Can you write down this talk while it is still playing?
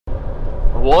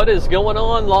What is going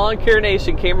on, Lawn Care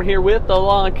Nation? Cameron here with the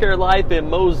Lawn Care Life in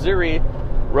Missouri.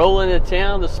 Rolling into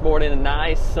town this morning, a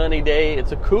nice sunny day.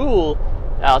 It's a cool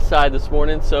outside this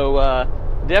morning, so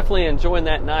definitely enjoying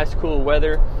that nice cool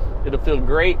weather. It'll feel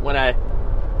great when I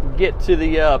get to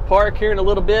the park here in a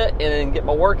little bit and get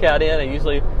my workout in. I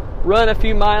usually run a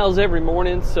few miles every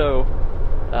morning, so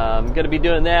I'm going to be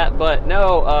doing that. But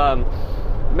no,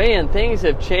 man, things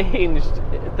have changed.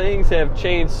 Things have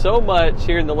changed so much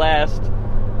here in the last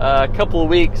couple of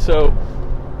weeks. So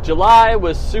July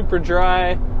was super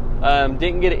dry,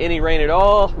 didn't get any rain at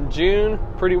all. June,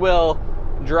 pretty well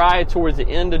dry towards the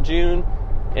end of June.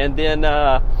 And then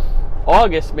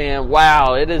August, man,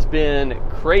 wow, it has been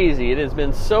crazy. It has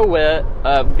been so wet.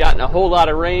 Gotten a whole lot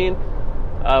of rain.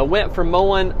 Went from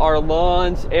mowing our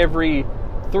lawns every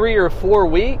 3 or 4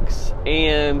 weeks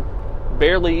and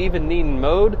barely even needing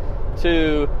mowed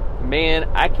to, man,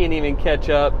 I can't even catch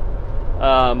up.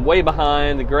 Way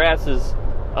behind. The grass is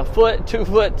a foot, 2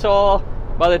 foot tall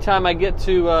by the time I get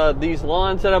to these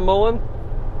lawns that I'm mowing.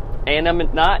 And I'm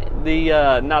not the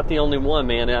only one,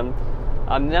 man.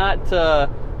 I'm not the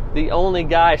only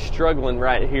guy struggling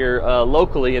right here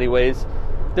locally, anyways.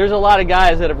 There's a lot of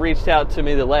guys that have reached out to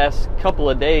me the last couple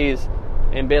of days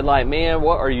and been like, "Man,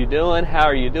 what are you doing? How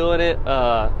are you doing it?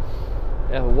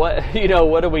 What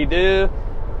what do we do?"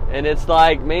 And it's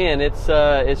like, man, it's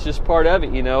just part of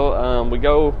it, we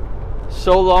go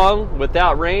so long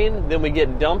without rain, then we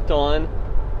get dumped on.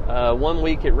 1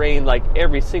 week it rained like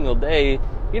every single day.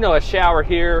 A shower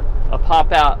here, a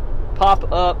pop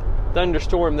up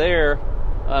thunderstorm there.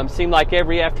 Seemed like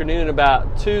every afternoon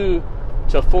about 2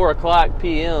 to 4 o'clock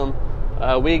p.m.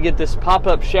 We get this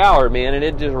pop-up shower, man, and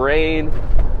it just rained.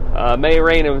 May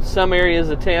rain in some areas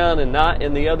of town and not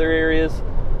in the other areas.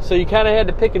 So you kind of had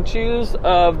to pick and choose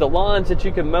of the lawns that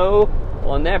you can mow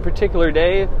on that particular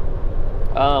day.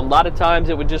 A lot of times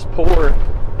it would just pour,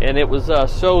 and it was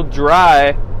so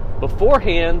dry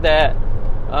beforehand that,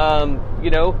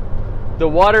 the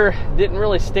water didn't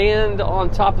really stand on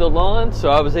top of the lawn,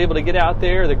 so I was able to get out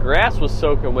there. The grass was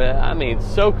soaking wet. I mean,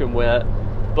 soaking wet.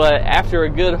 But after a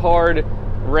good hard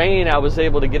rain, I was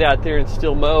able to get out there and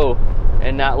still mow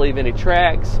and not leave any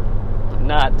tracks,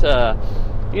 not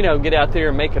get out there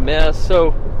and make a mess.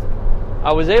 So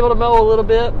I was able to mow a little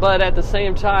bit, but at the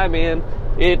same time, man,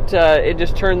 it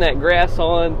just turned that grass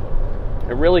on.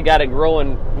 It really got it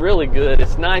growing really good.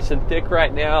 It's nice and thick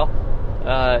right now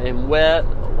and wet.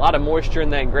 A lot of moisture in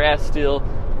that grass still.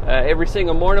 Every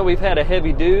single morning we've had a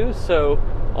heavy dew, so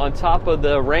on top of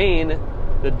the rain,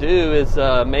 the dew is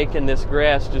making this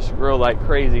grass just grow like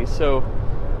crazy. So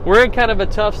we're in kind of a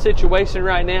tough situation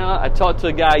right now. I talked to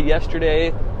a guy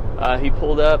yesterday. He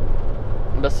pulled up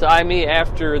beside me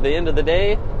after the end of the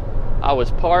day. I was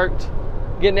parked,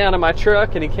 getting out of my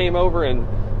truck, and he came over and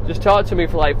just talked to me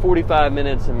for like 45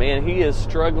 minutes. And man, he is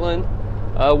struggling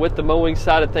with the mowing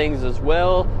side of things as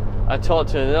well. I talked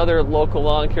to another local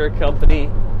lawn care company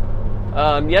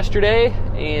yesterday,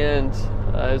 and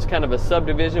it's kind of a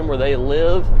subdivision where they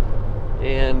live.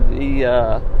 And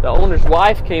the owner's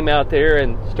wife came out there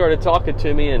and started talking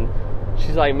to me, and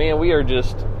she's like, "Man, we're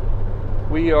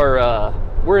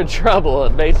in trouble,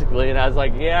 basically." And I was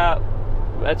like, "Yeah,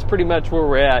 that's pretty much where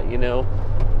we're at."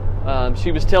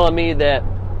 She was telling me that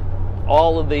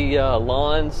all of the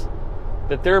lawns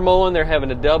that they're mowing, they're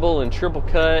having a double and triple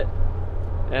cut.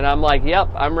 And I'm like, "Yep,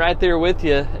 I'm right there with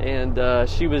you." And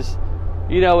she was,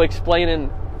 explaining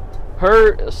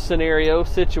her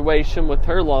situation with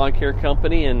her lawn care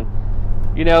company and,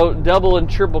 double and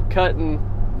triple cutting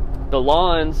the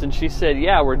lawns. And she said,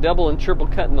 "Yeah, we're double and triple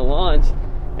cutting the lawns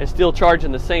and still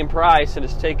charging the same price, and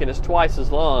it's taking us twice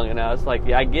as long." And I was like,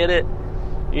 "Yeah, I get it.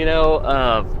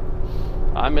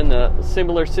 I'm in a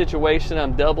similar situation.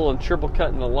 I'm double and triple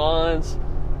cutting the lawns,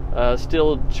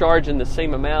 still charging the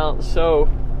same amount." So,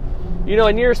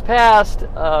 in years past,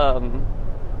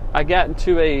 I got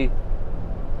into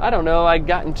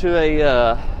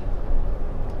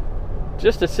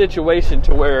just a situation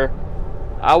to where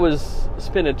I was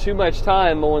spending too much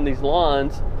time mowing these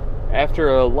lawns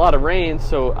after a lot of rain,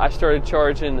 so I started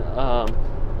charging a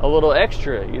little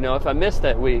extra, if I missed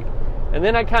that week. And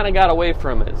then I kind of got away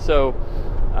from it. So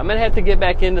I'm going to have to get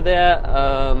back into that.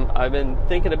 I've been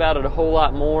thinking about it a whole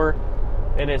lot more,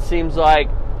 and it seems like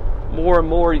more and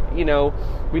more,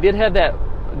 we did have that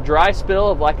dry spell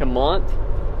of like a month,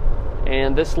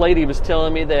 and this lady was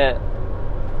telling me that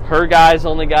her guys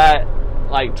only got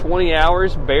like 20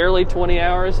 hours, barely 20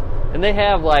 hours, and they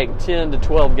have like 10 to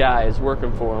 12 guys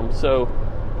working for them, so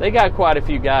they got quite a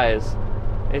few guys.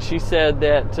 And she said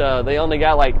that they only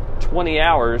got like 20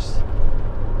 hours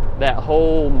that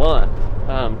whole month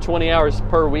 20 hours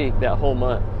per week that whole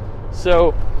month.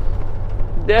 So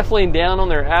definitely down on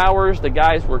their hours. The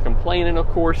guys were complaining, of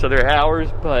course, of their hours,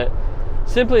 but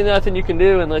simply nothing you can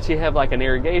do unless you have like an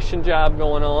irrigation job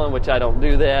going on, which I don't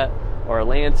do that, or a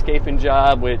landscaping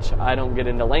job, which I don't get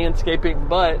into landscaping.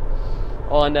 But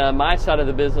on my side of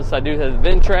the business, I do have the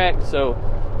Ventrac, so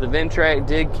the Ventrac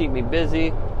did keep me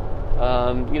busy.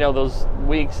 Those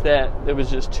weeks that it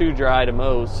was just too dry to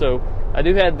mow. So I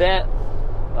do have that,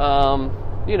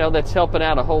 that's helping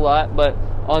out a whole lot. But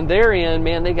on their end,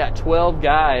 man, they got 12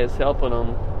 guys helping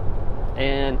them,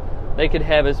 and they could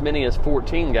have as many as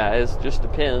 14 guys, just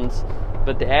depends.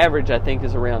 But the average, I think,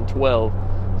 is around 12.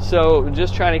 So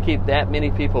just trying to keep that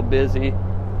many people busy.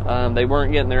 They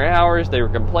weren't getting their hours. They were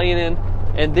complaining.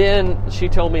 And then she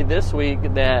told me this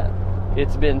week that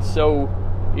it's been so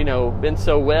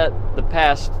wet the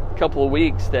past couple of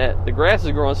weeks that the grass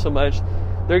is growing so much,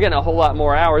 they're getting a whole lot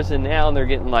more hours in now, and they're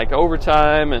getting like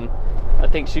overtime, and I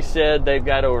think she said they've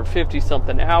got over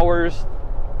 50-something hours.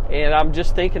 And I'm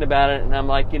just thinking about it, and I'm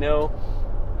like,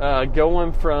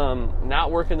 going from not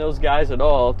working those guys at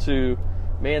all to,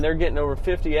 man, they're getting over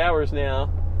 50 hours now.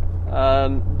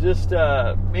 Just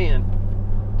a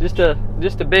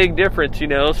big difference,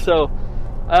 So,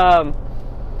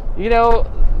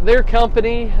 their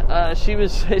company,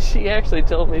 she actually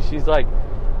told me, she's like,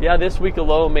 yeah, this week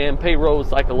alone, man, payroll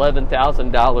was like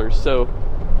 $11,000. So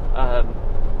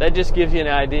that just gives you an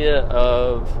idea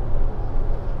of,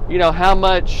 how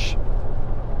much.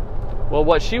 Well,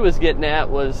 what she was getting at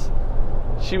was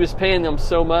she was paying them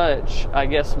so much, I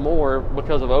guess more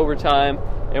because of overtime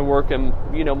and working,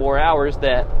 more hours,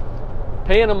 that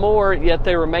paying them more, yet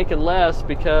they were making less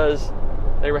because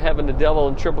they were having to double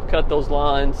and triple cut those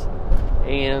lawns,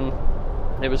 and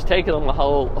it was taking them a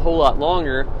whole lot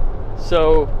longer.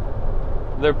 So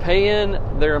they're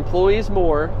paying their employees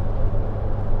more,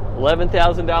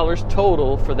 $11,000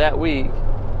 total for that week,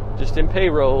 just in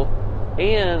payroll,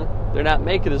 and they're not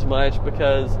making as much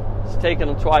because it's taking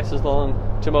them twice as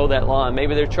long to mow that lawn.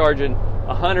 Maybe they're charging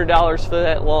 $100 for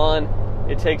that lawn.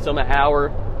 It takes them an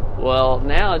hour. Well,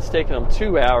 now it's taking them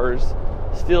 2 hours,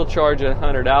 still charging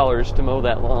 $100 to mow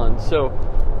that lawn. So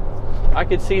I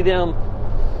could see them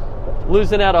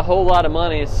losing out a whole lot of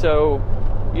money. So,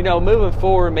 moving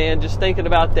forward, man, just thinking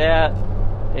about that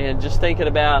and just thinking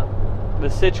about the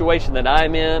situation that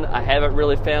I'm in. I haven't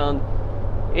really found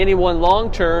anyone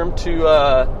long-term to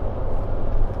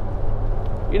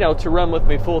run with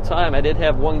me full-time. I did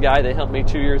have one guy that helped me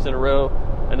 2 years in a row,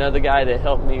 another guy that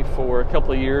helped me for a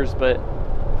couple of years, but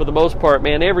for the most part,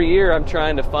 man, every year I'm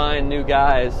trying to find new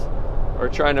guys, or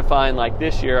trying to find, like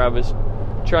this year I was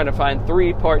trying to find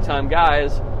 3 part-time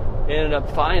guys, ended up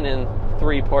finding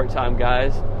 3 part-time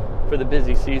guys for the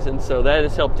busy season, so that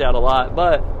has helped out a lot.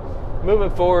 But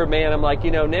moving forward, man, I'm like,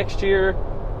 next year,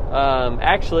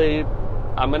 actually,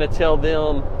 I'm going to tell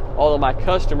them, all of my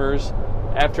customers,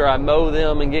 after I mow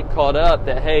them and get caught up,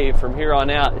 that, hey, from here on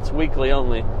out, it's weekly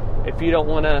only. If you don't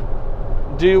want to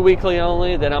do weekly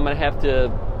only, then I'm going to have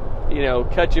to,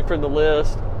 cut you from the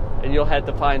list, and you'll have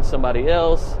to find somebody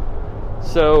else.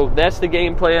 So that's the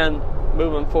game plan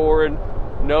moving forward.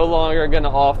 No longer going to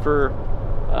offer,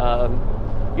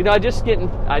 I just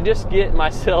get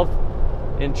myself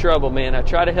in trouble, man. I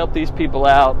try to help these people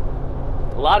out.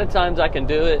 A lot of times I can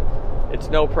do it. It's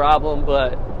no problem,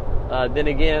 but then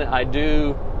again, I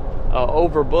do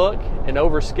overbook and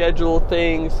overschedule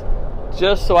things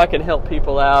just so I can help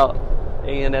people out.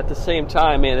 And at the same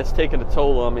time, man, it's taking a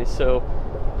toll on me. So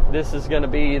this is going to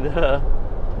be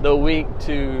the week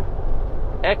to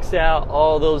X out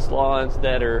all those lawns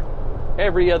that are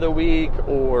every other week,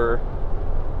 or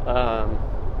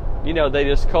they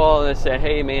just call and they say,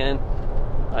 hey, man,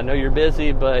 I know you're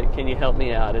busy, but can you help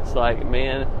me out? It's like,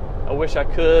 man, I wish I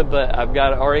could, but I've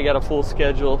already got a full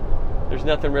schedule. There's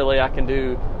nothing really I can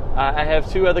do. I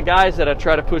have 2 other guys that I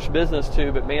try to push business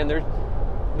to, but man,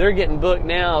 they're getting booked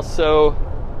now, so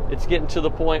it's getting to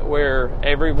the point where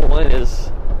everyone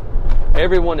is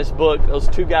booked. Those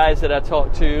 2 guys that I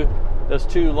talked to, those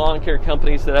 2 lawn care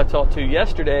companies that I talked to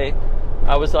yesterday,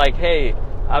 I was like, hey,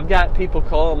 I've got people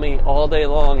calling me all day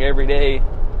long, every day,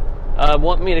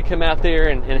 wanting me to come out there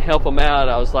and help them out.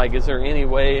 I was like, is there any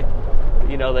way,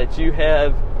 that you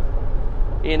have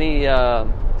any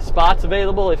spots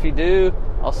available? If you do,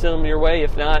 I'll send them your way.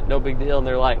 If not, no big deal. And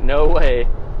they're like, no way,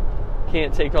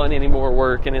 can't take on any more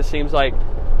work. And it seems like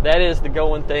that is the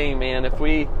going thing, man. If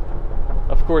we,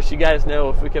 of course, you guys know,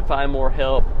 if we could find more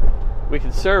help, we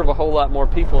could serve a whole lot more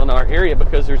people in our area,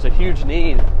 because there's a huge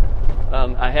need.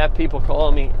 I have people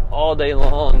calling me all day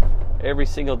long, every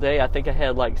single day. I think I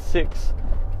had like 6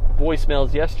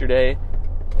 voicemails yesterday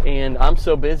And I'm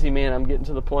so busy, man, I'm getting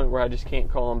to the point where I just can't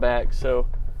call them back. So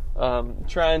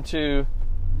trying to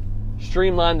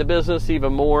streamline the business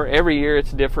even more. Every year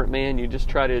it's different, man. You just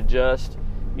try to adjust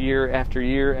year after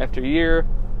year after year.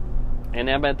 And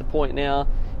I'm at the point now,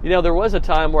 there was a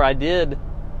time where I did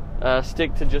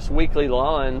stick to just weekly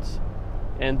lawns.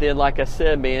 And then, like I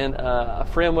said, man, a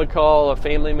friend would call, a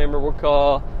family member would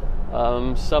call,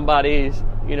 somebody,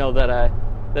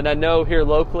 that I know here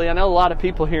locally. I know a lot of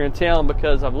people here in town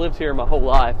because I've lived here my whole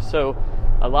life. So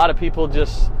a lot of people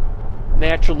just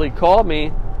naturally call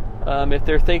me if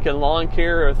they're thinking lawn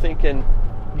care or thinking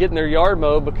getting their yard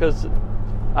mowed, because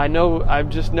I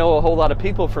just know a whole lot of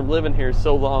people from living here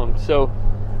so long. So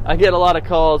I get a lot of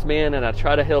calls, man, and I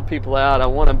try to help people out. I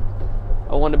want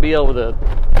to be able to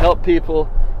help people.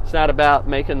 It's not about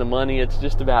making the money. It's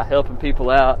just about helping people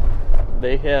out.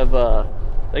 They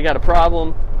got a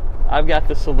problem. I've got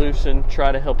the solution.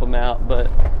 Try to help them out.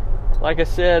 But like I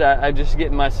said, I just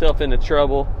getting myself into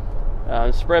trouble.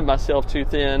 Spread myself too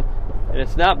thin. And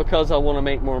it's not because I want to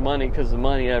make more money, because the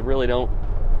money I really don't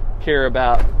care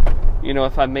about,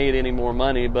 if I made any more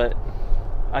money. But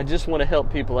I just want to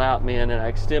help people out, man. And I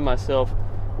extend myself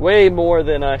way more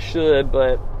than I should.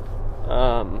 But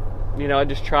I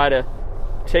just try to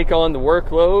take on the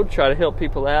workload, try to help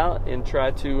people out, and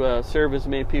try to serve as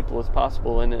many people as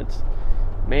possible. And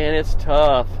it's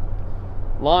tough.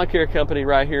 Lawn care company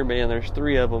right here, man, there's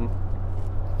 3 of them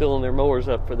filling their mowers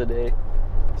up for the day.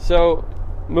 So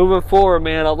moving forward,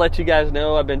 man, I'll let you guys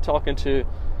know I've been talking to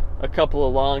a couple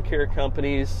of lawn care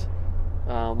companies.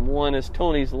 One is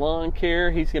Tony's Lawn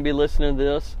Care. He's going to be listening to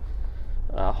this,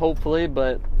 hopefully,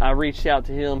 but I reached out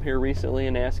to him here recently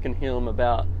and asking him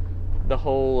about the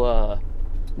whole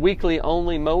weekly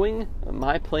only mowing.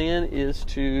 My plan is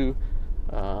to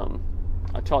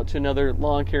I talked to another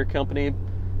lawn care company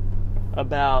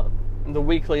about the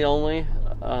weekly only.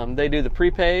 They do the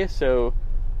prepay, so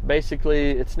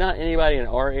basically it's not anybody in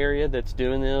our area that's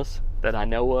doing this that I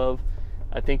know of.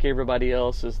 I think everybody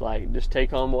else is like, just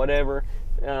take on whatever.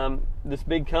 This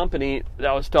big company that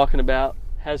I was talking about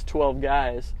has 12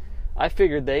 guys. I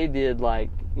figured they did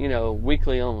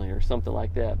weekly only or something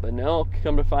like that. But no,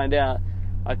 come to find out,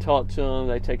 I talked to them.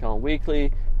 They take on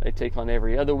weekly. They take on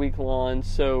every other week lawn.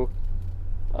 So,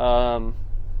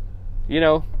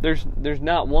 there's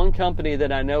not one company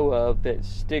that I know of that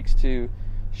sticks to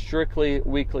strictly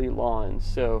weekly lawns.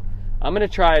 So I'm going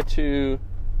to try to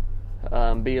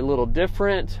be a little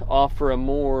different, offer a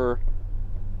more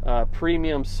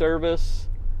premium service,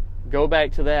 go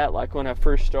back to that like when I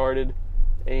first started,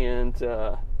 and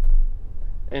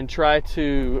try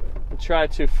to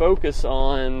focus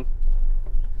on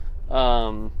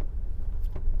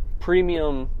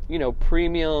premium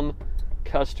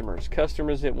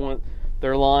customers that want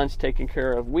their lawns taken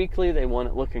care of weekly. They want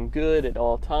it looking good at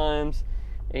all times,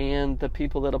 and the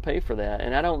people that'll pay for that.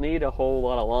 And I don't need a whole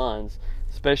lot of lawns,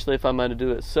 especially if I'm going to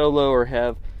do it solo or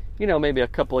have maybe a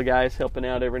couple of guys helping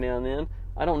out every now and then.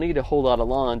 I don't need a whole lot of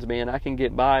lawns, man. I can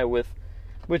get by with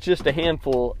just a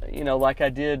handful, like I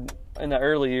did in the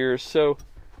early years. So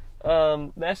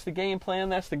that's the game plan.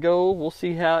 That's the goal. We'll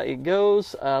see how it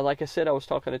goes. Like I said, I was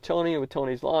talking to Tony with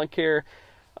Tony's Lawn Care.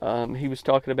 He was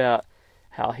talking about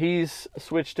how he's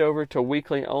switched over to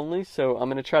weekly only. So I'm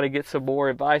going to try to get some more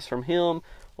advice from him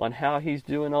on how he's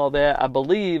doing all that. I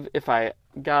believe, if I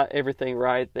got everything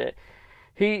right, that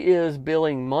he is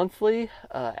billing monthly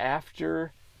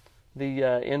after the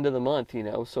end of the month,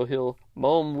 so he'll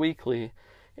mow them weekly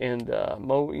and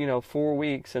mow, 4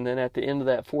 weeks, and then at the end of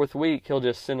that 4th week, he'll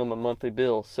just send them a monthly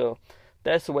bill. So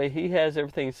that's the way he has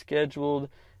everything scheduled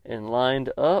and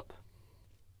lined up.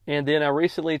 And then I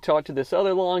recently talked to this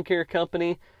other lawn care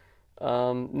company,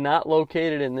 not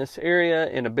located in this area,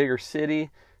 in a bigger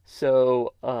city.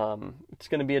 So it's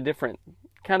going to be a different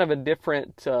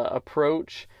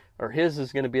approach, or his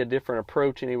is going to be a different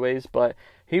approach anyways. But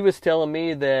he was telling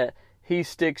me that he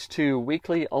sticks to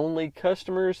weekly only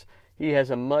customers. He has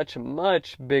a much,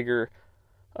 much bigger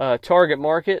target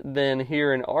market than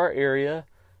here in our area.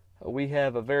 We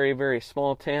have a very, very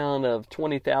small town of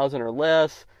 20,000 or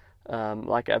less.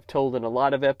 Like I've told in a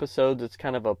lot of episodes, it's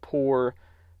kind of a poor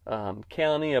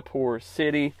county, a poor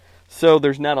city. So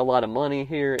there's not a lot of money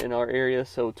here in our area.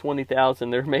 So 20,000,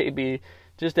 there may be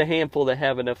just a handful that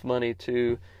have enough money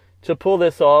to pull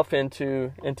this off and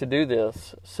to do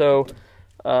this. So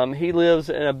he lives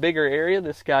in a bigger area.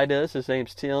 This guy does. His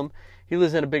name's Tim. He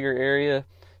lives in a bigger area,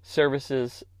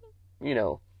 services,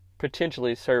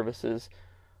 potentially services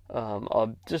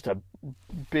just a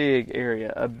big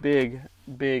area,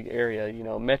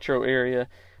 metro area.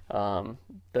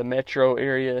 The metro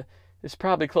area is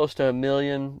probably close to 1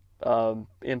 million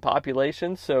in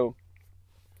population. So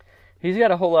he's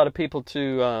got a whole lot of people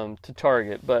to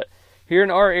target. But here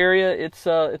in our area, it's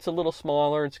a little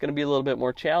smaller. It's going to be a little bit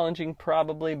more challenging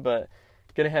probably, but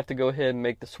going to have to go ahead and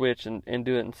make the switch and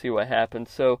do it and see what happens.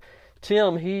 So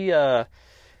Tim, he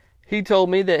told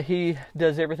me that he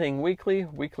does everything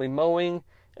weekly mowing,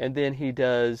 and then he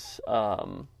does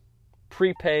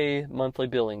prepay monthly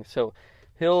billing. So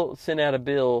he'll send out a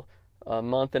bill a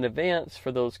month in advance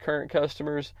for those current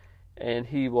customers, and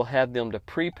he will have them to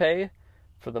prepay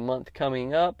for the month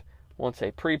coming up. Once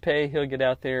they prepay, he'll get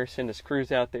out there, send his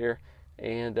crews out there,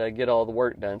 and get all the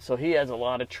work done. So he has a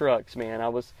lot of trucks, man. I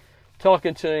was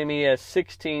talking to him. He has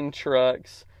 16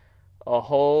 trucks. A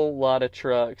whole lot of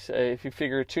trucks. If you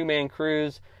figure 2-man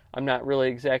crews, I'm not really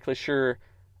exactly sure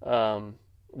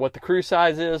what the crew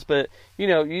size is, but you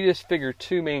just figure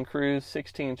 2-man crews,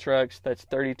 16 trucks, that's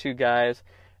 32 guys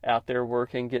out there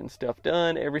working, getting stuff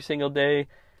done every single day.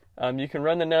 You can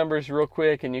run the numbers real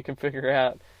quick and you can figure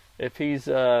out if he's,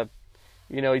 he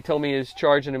told me he's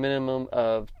charging a minimum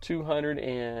of I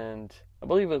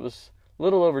believe it was a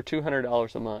little over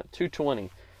 $200 a month,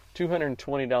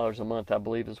 $220 a month, I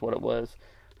believe is what it was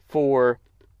for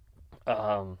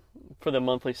the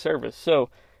monthly service. So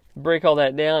break all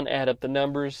that down, add up the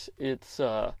numbers. It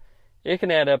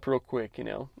can add up real quick.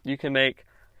 You can make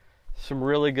some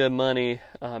really good money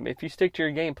if you stick to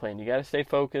your game plan. You got to stay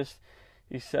focused.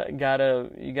 You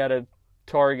gotta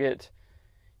target,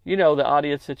 the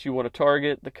audience that you want to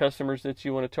target, the customers that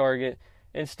you want to target,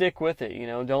 and stick with it.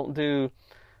 Don't do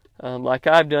like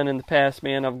I've done in the past,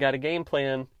 man. I've got a game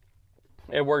plan.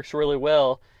 It works really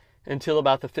well until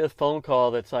about the 5th phone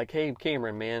call that's like, hey,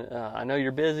 Cameron, man, I know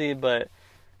you're busy, but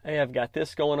hey, I've got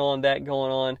this going on, that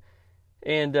going on,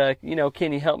 and,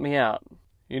 can you help me out?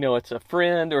 It's a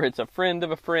friend or it's a friend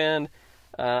of a friend.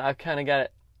 I've kind of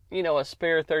got, a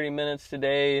spare 30 minutes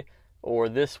today or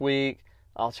this week.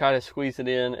 I'll try to squeeze it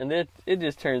in, and it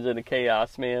just turns into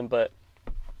chaos, man, but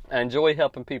I enjoy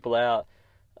helping people out.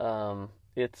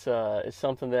 It's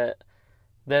something that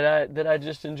I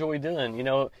just enjoy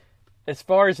doing. As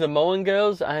far as the mowing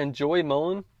goes, I enjoy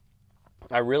mowing.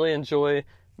 I really enjoy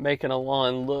making a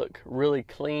lawn look really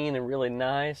clean and really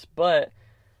nice, but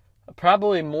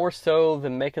probably more so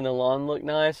than making the lawn look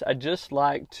nice, I just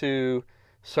like to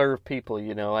serve people.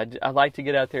 I like to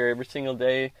get out there every single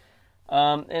day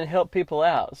and help people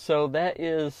out. So that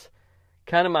is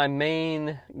kind of my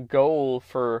main goal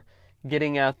for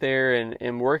getting out there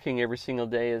and working every single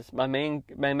day. Is my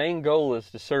main goal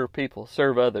is to serve people,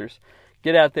 serve others,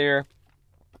 get out there,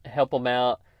 help them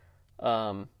out,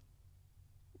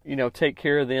 take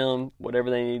care of them,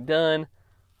 whatever they need done.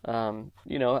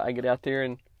 I get out there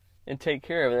and take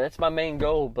care of it. That's my main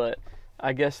goal. But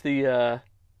I guess the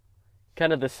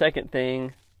kind of the second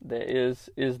thing that is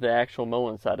the actual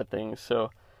mowing side of things. So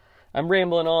I'm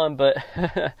rambling on, but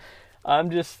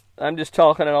I'm just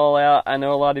talking it all out. I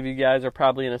know a lot of you guys are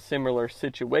probably in a similar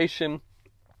situation.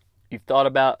 You've thought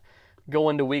about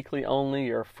going to weekly only.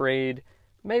 You're afraid.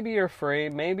 Maybe you're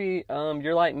afraid. Maybe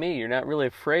you're like me. You're not really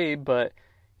afraid, but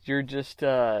you're just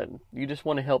you just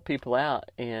want to help people out.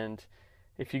 And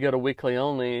if you go to weekly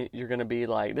only, you're going to be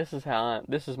like, this is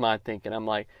my thinking. I'm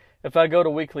like, if I go to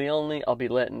weekly only, I'll be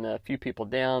letting a few people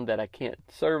down that I can't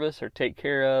service or take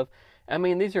care of. I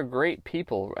mean, these are great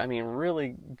people. I mean,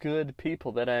 really good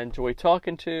people that I enjoy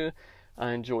talking to,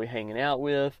 I enjoy hanging out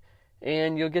with,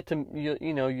 and you'll get to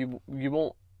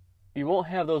you won't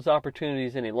have those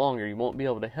opportunities any longer. You won't be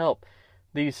able to help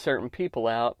these certain people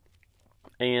out,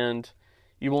 and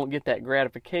you won't get that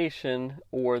gratification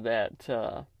or that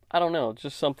I don't know,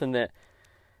 just something that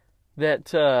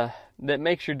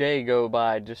makes your day go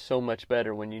by just so much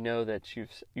better when you know that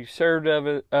you've served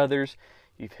others.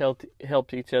 You've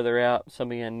helped each other out,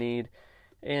 somebody in need,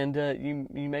 and you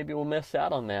maybe will miss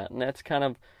out on that. And that's kind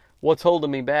of what's holding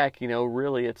me back.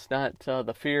 Really, it's not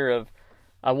the fear of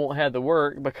I won't have the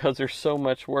work, because there's so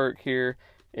much work here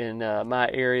in my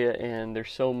area, and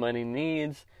there's so many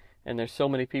needs, and there's so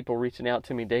many people reaching out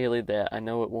to me daily that I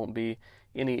know it won't be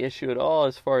any issue at all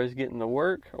as far as getting the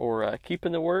work or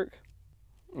keeping the work.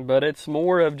 But it's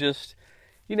more of just,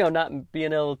 not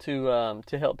being able to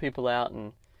help people out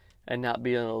and not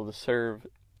being able to serve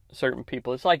certain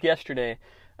people. It's like yesterday,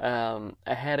 I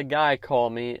had a guy call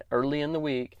me early in the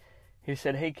week. He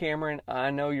said, hey Cameron, I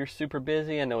know you're super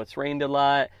busy. I know it's rained a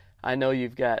lot. I know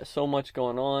you've got so much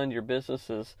going on. Your business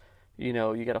is, you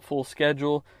got a full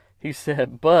schedule. He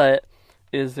said, but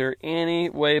is there any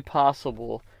way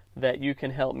possible that you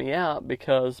can help me out,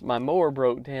 because my mower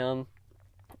broke down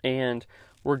and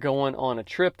we're going on a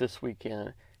trip this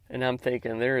weekend? And I'm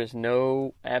thinking, there is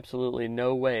absolutely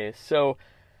no way. So,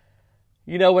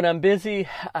 when I'm busy,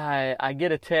 I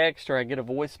get a text or I get a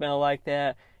voicemail like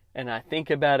that, and I think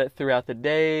about it throughout the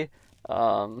day.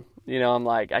 I'm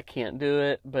like, I can't do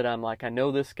it, but I'm like, I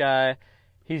know this guy.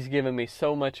 He's given me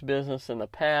so much business in the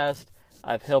past.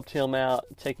 I've helped him out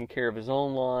taking care of his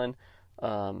own lawn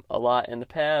a lot in the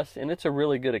past, and it's a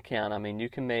really good account. I mean, you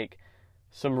can make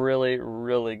some really,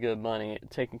 really good money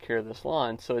taking care of this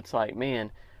lawn. So it's like,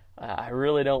 man, I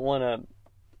really don't want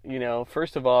to,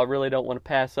 first of all, I really don't want to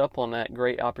pass up on that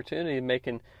great opportunity of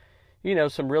making,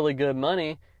 some really good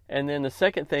money. And then the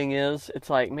second thing is, it's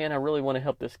like, man, I really want to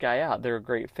help this guy out. They're a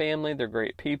great family. They're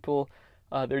great people.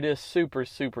 They're just super,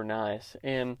 super nice.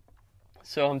 And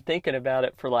so I'm thinking about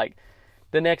it for like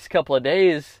the next couple of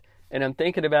days, and I'm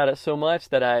thinking about it so much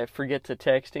that I forget to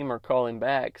text him or call him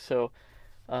back. So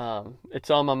it's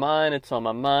on my mind. It's on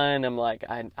my mind. I'm like,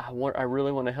 I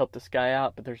really want to help this guy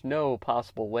out, but there's no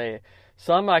possible way.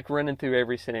 So I'm like running through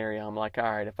every scenario. I'm like,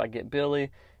 all right, if I get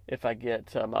Billy, if I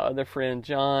get my other friend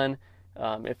John,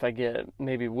 if I get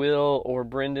maybe Will or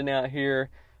Brendan out here,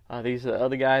 these are the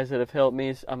other guys that have helped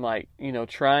me. I'm like,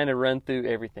 trying to run through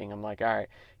everything. I'm like, all right,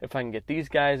 if I can get these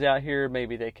guys out here,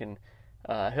 maybe they can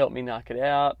help me knock it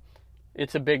out.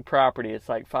 It's a big property. It's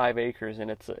like 5 acres,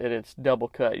 and it's double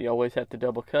cut. You always have to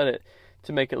double cut it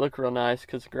to make it look real nice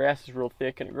because the grass is real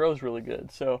thick and it grows really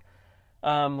good. So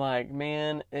I'm like,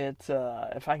 man, it's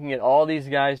if I can get all these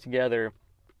guys together,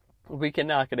 we can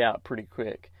knock it out pretty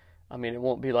quick. I mean, it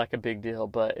won't be like a big deal,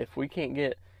 but if we can't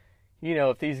get,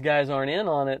 if these guys aren't in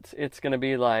on it, it's going to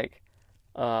be like,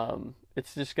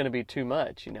 it's just going to be too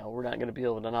much. We're not going to be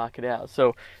able to knock it out.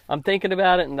 So I'm thinking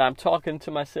about it, and I'm talking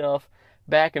to myself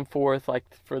back and forth, like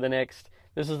for the next,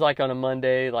 this is like on a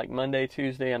Monday, like Monday,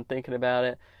 Tuesday, I'm thinking about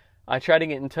it. I try to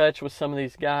get in touch with some of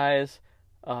these guys.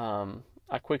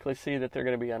 I quickly see that they're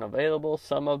going to be unavailable,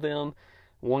 some of them.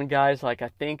 One guy's like, I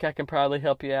think I can probably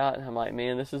help you out. And I'm like,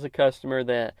 man, this is a customer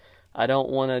that I don't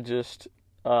want to just,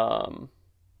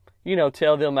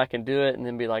 tell them I can do it and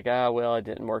then be like, well, it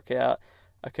didn't work out.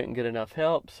 I couldn't get enough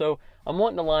help. So I'm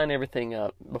wanting to line everything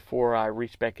up before I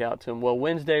reach back out to him. Well,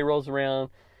 Wednesday rolls around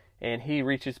and he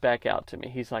reaches back out to me.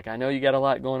 He's like, I know you got a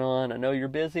lot going on. I know you're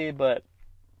busy, but,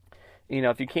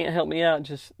 if you can't help me out,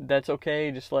 that's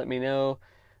okay. Just let me know.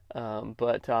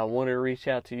 But I want to reach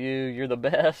out to you. You're the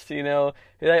best,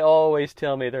 They always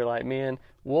tell me, they're like, man,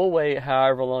 we'll wait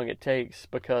however long it takes,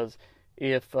 because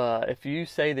if you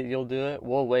say that you'll do it,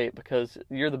 we'll wait, because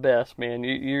you're the best, man.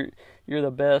 You're the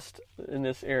best in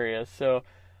this area. So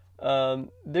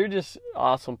they're just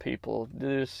awesome people.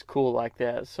 They're just cool like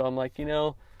that. So I'm like,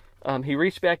 he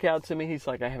reached back out to me. He's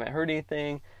like, I haven't heard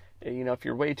anything. If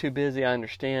you're way too busy, I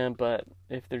understand, but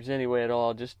if there's any way at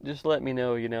all, just let me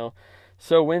know,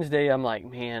 So Wednesday, I'm like,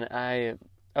 man,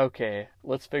 okay,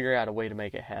 let's figure out a way to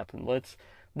make it happen. Let's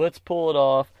pull it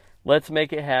off. Let's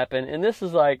make it happen. And this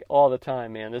is like all the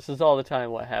time, man. This is all the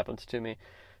time what happens to me.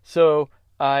 So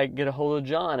I get a hold of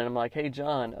John, and I'm like, hey,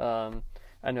 John,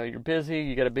 I know you're busy.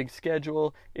 You got a big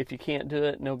schedule. If you can't do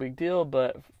it, no big deal.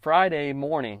 But Friday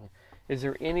morning, is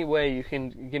there any way you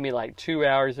can give me like 2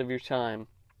 hours of your time?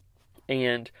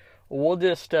 And we'll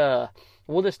just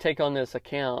take on this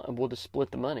account, and we'll just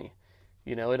split the money.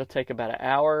 It'll take about an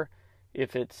hour.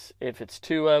 If it's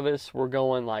two of us, we're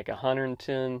going like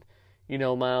 110,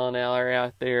 mile an hour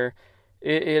out there.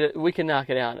 We can knock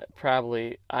it out at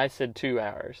probably, I said 2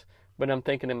 hours, but I'm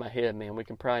thinking in my head, man, we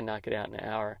can probably knock it out in an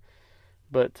hour,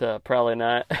 but probably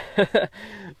not.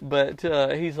 But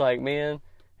he's like, man,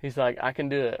 I can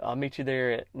do it. I'll meet you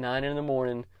there at 9 in the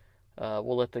morning.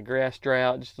 We'll let the grass dry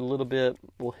out just a little bit.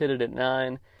 We'll hit it at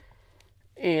 9,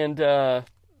 and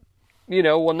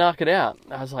we'll knock it out.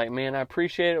 I was like, man, I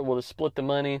appreciate it. We'll just split the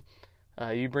money.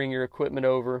 You bring your equipment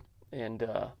over, and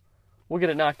we'll get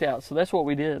it knocked out. So that's what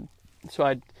we did. So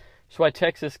I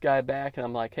text this guy back, and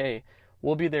I'm like, hey,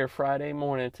 we'll be there Friday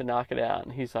morning to knock it out.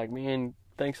 And he's like, man,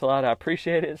 thanks a lot. I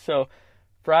appreciate it. So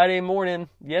Friday morning,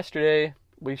 yesterday,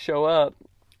 we show up.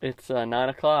 It's 9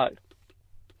 o'clock.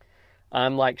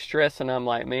 I'm like stressing. I'm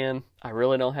like, man, I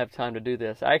really don't have time to do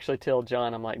this. I actually tell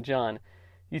John, I'm like, John,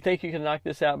 you think you can knock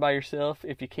this out by yourself?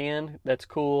 If you can, that's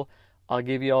cool. I'll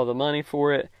give you all the money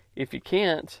for it. If you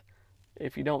can't,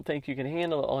 if you don't think you can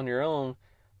handle it on your own,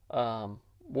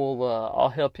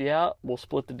 I'll help you out. We'll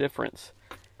split the difference.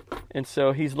 And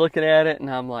so he's looking at it, and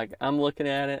I'm looking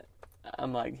at it.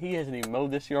 I'm like, he hasn't even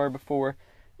mowed this yard before.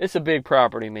 It's a big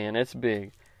property, man. It's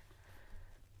big.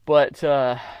 But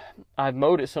I've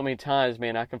mowed it so many times,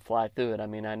 man, I can fly through it. I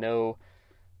mean, I know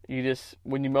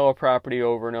when you mow a property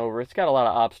over and over, it's got a lot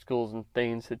of obstacles and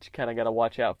things that you kind of got to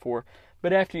watch out for.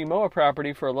 But after you mow a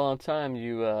property for a long time,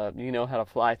 you know how to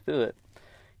fly through it.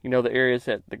 The areas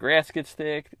that the grass gets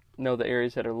thick, know the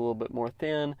areas that are a little bit more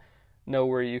thin, know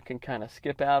where you can kind of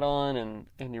skip out on,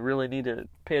 and you really need to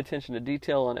pay attention to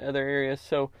detail on other areas.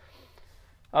 So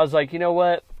I was like, you know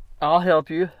what? I'll help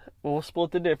you. We'll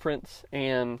split the difference,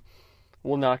 and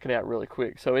we'll knock it out really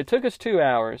quick. So it took us 2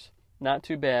 hours. Not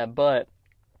too bad, but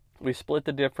we split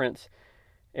the difference,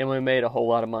 and we made a whole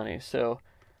lot of money. So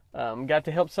got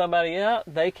to help somebody out.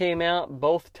 They came out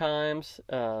both times.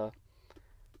 Or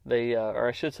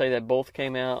I should say that both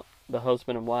came out, the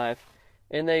husband and wife,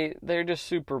 and they're just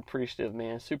super appreciative,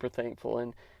 man, super thankful.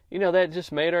 And, that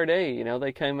just made our day.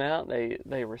 They came out,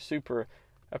 they were super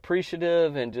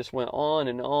appreciative and just went on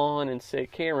and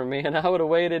said, Cameron, man, I would have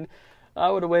waited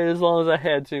as long as I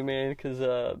had to, man, because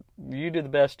you do the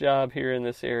best job here in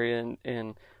this area,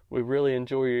 and we really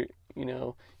enjoy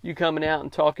you coming out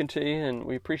and talking to you, and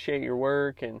we appreciate your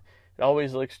work, and it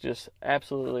always looks just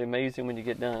absolutely amazing when you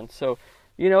get done. So,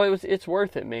 it's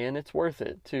worth it, man. It's worth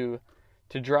it to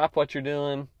drop what you're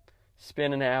doing,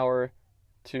 spend an hour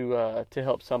to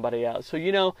help somebody out. So,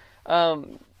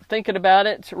 thinking about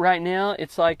it right now,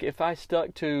 it's like if I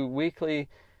stuck to weekly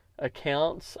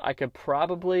accounts, I could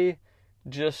probably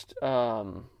just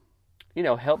help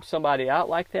somebody out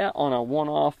like that on a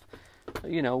one-off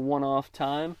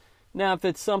time. Now, if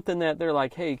it's something that they're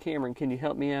like, hey, Cameron, can you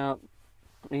help me out?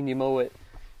 And you mow it,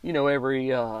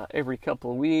 every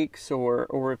couple of weeks,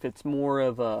 or if it's more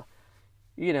of a,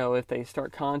 if they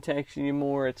start contacting you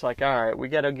more, it's like, all right, we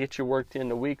got to get you worked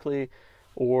into weekly,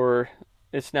 or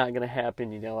it's not going to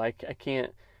happen. I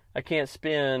can't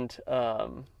spend 2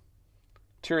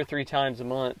 or 3 times a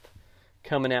month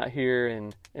coming out here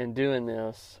and doing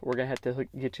this. We're going to have to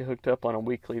get you hooked up on a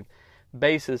weekly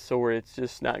basis, or it's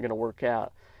just not going to work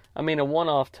out. I mean, a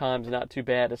one-off time's not too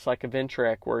bad. It's like a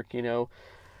Ventrac work,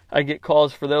 I get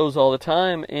calls for those all the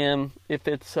time, and if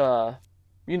it's,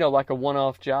 like a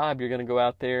one-off job, you're going to go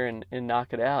out there and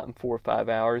knock it out in 4 or 5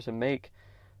 hours and make,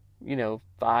 $500,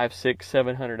 $600,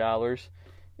 $700.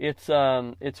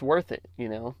 It's worth it,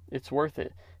 it's worth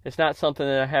it. It's not something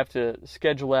that I have to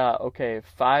schedule out, okay,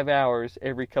 5 hours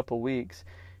every couple of weeks.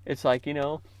 It's like,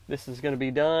 this is going to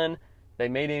be done. They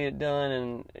may need it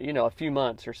done in, a few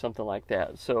months or something like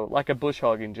that. So like a bush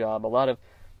hogging job, a lot of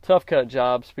tough cut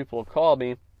jobs, people will call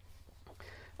me.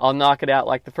 I'll knock it out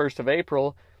like the 1st of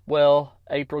April. Well,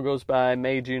 April goes by,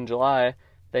 May, June, July.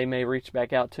 They may reach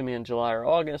back out to me in July or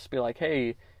August, be like,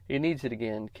 hey, he needs it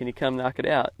again. Can you come knock it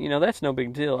out? That's no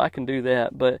big deal. I can do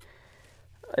that. But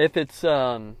if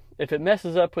it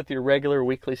messes up with your regular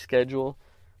weekly schedule,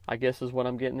 I guess is what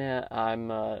I'm getting at,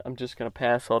 I'm just going to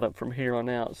pass on it from here on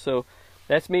out. So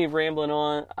that's me rambling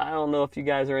on. I don't know if you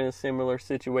guys are in a similar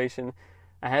situation.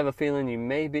 I have a feeling you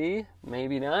may be,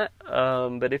 maybe not.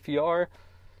 But if you are,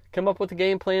 come up with a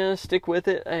game plan, stick with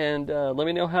it, and let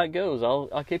me know how it goes.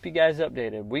 I'll keep you guys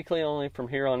updated. Weekly only from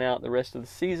here on out the rest of the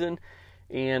season.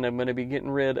 And I'm going to be getting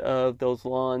rid of those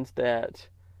lawns that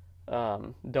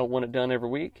don't want it done every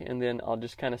week. And then I'll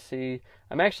just kind of see.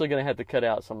 I'm actually going to have to cut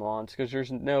out some lawns because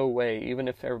there's no way, even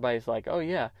if everybody's like, oh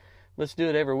yeah, let's do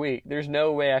it every week. There's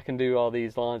no way I can do all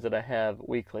these lawns that I have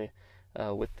weekly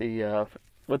with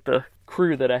the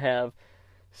crew that I have.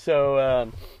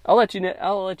 So I'll let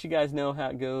you guys know how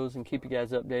it goes and keep you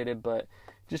guys updated. But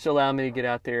just allow me to get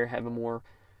out there, have a more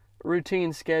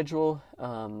routine schedule,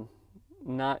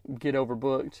 not get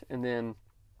overbooked, and then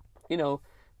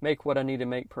make what I need to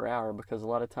make per hour. Because a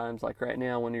lot of times, like right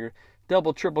now, when you're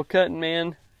double, triple cutting,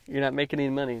 man, you're not making any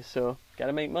money. So got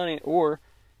to make money or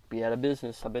be out of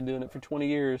business. I've been doing it for 20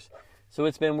 years. So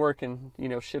it's been working,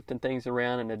 shifting things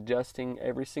around and adjusting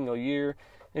every single year,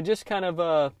 and just kind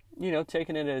of,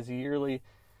 taking it as yearly,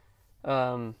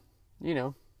 every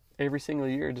single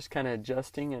year, just kind of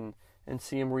adjusting and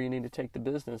seeing where you need to take the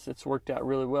business. It's worked out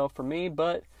really well for me,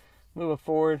 but moving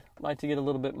forward, I'd like to get a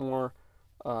little bit more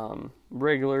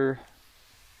regular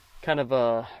kind of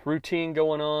a routine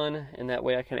going on, and that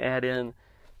way I can add in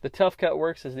the tough cut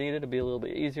works as needed to be a little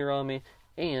bit easier on me,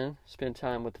 and spend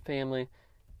time with the family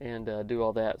and do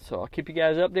all that. So I'll keep you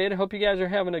guys updated. Hope you guys are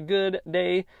having a good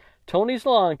day. Tony's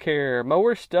Lawn Care,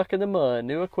 mower stuck in the mud,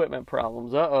 new equipment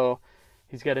problems. Uh-oh.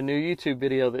 He's got a new YouTube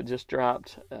video that just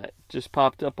dropped. Just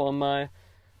popped up on my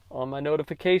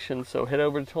notifications. So head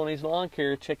over to Tony's Lawn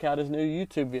Care, check out his new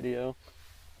YouTube video.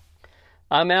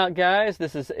 I'm out, guys.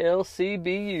 This is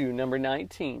LCBU number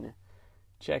 19.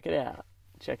 Check it out.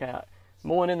 Check out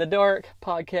Mowing in the Dark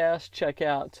podcast. Check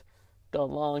out the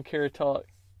Lawn Care Talk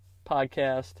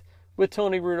podcast with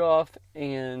Tony Rudolph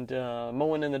and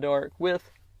Mowing in the Dark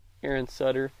with Aaron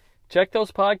Sutter. Check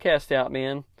those podcasts out,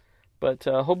 man. But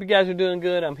hope you guys are doing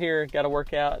good. I'm here. Got to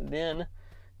work out, and then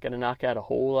got to knock out a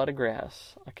whole lot of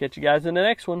grass. I'll catch you guys in the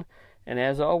next one. And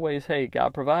as always, hey,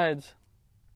 God provides.